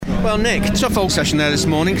Well, Nick, tough old session there this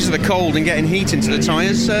morning because of the cold and getting heat into the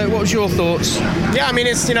tyres. What was your thoughts? Yeah, I mean,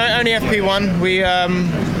 it's only FP1. We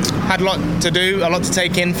had a lot to do, a lot to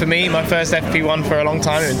take in for me. My first FP1 for a long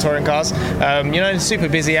time in touring cars. It's super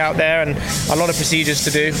busy out there and a lot of procedures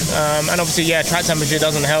to do. And obviously, track temperature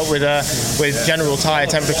doesn't help with general tyre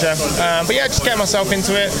temperature. But yeah, just getting myself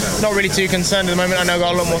into it. Not really too concerned at the moment. I know I've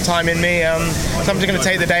got a lot more time in me. So I'm just going to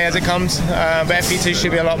take the day as it comes. But FP2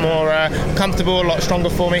 should be a lot more comfortable, a lot stronger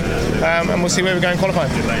for me. And we'll see where we go in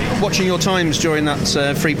qualifying. Watching your times during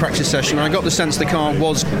that free practice session, I got the sense the car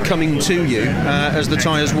was coming to you as the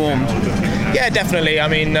tyres warmed. Yeah, definitely. I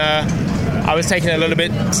mean, I was taking it a little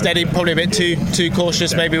bit steady, probably a bit too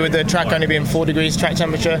cautious, maybe with the track only being 4 degrees track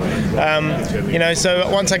temperature. So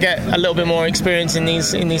once I get a little bit more experience in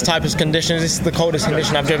these types of conditions, this is the coldest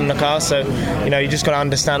condition I've driven the car. So you just got to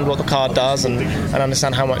understand what the car does and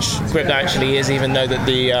understand how much grip there actually is, even though that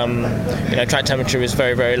the track temperature is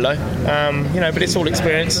very, very low. But it's all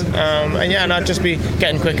experience. And I'd just be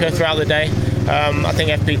getting quicker throughout the day. I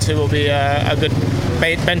think FP2 will be a good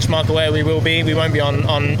benchmark of where we will be. We won't be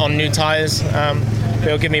on new tyres.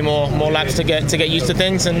 It'll give me more laps to get used to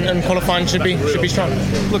things, and qualifying should be strong.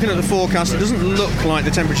 Looking at the forecast, it doesn't look like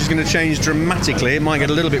the temperature is going to change dramatically. It might get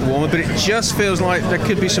a little bit warmer, but it just feels like there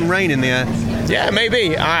could be some rain in the air. Yeah,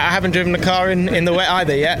 maybe. I haven't driven the car in the wet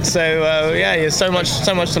either yet, so there's so much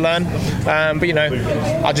to learn. But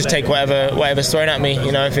I'll just take whatever's thrown at me.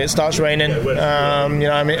 If it starts raining,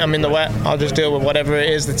 I'm in the wet. I'll just deal with whatever it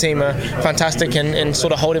is. The team are fantastic in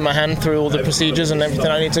sort of holding my hand through all the procedures and everything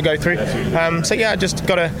I need to go through. I just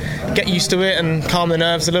got to get used to it and calm the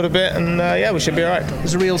nerves a little bit, and we should be all right.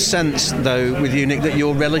 There's a real sense, though, with you, Nick, that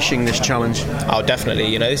you're relishing this challenge. Oh,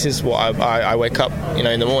 definitely. This is what I wake up,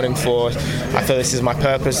 in the morning for. I feel this is my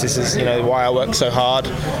purpose. This is, why I work so hard.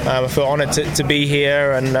 I feel honoured to be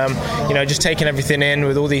here, and just taking everything in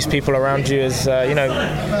with all these people around you is,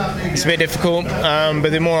 it's a bit difficult.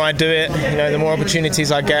 But the more I do it, the more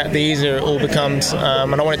opportunities I get, the easier it all becomes.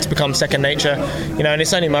 And I want it to become second nature. And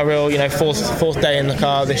it's only my real, fourth day in the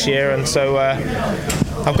car this year, and so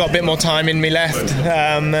I've got a bit more time in me left,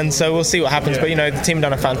 and so we'll see what happens. But the team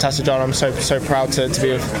done a fantastic job. I'm so proud to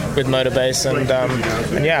be with Motorbase, and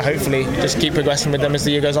hopefully just keep progressing with them as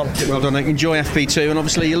the year goes on. Well done, Nick. Enjoy FP2, and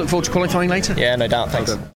obviously you look forward to qualifying later. Yeah, no doubt. Thanks.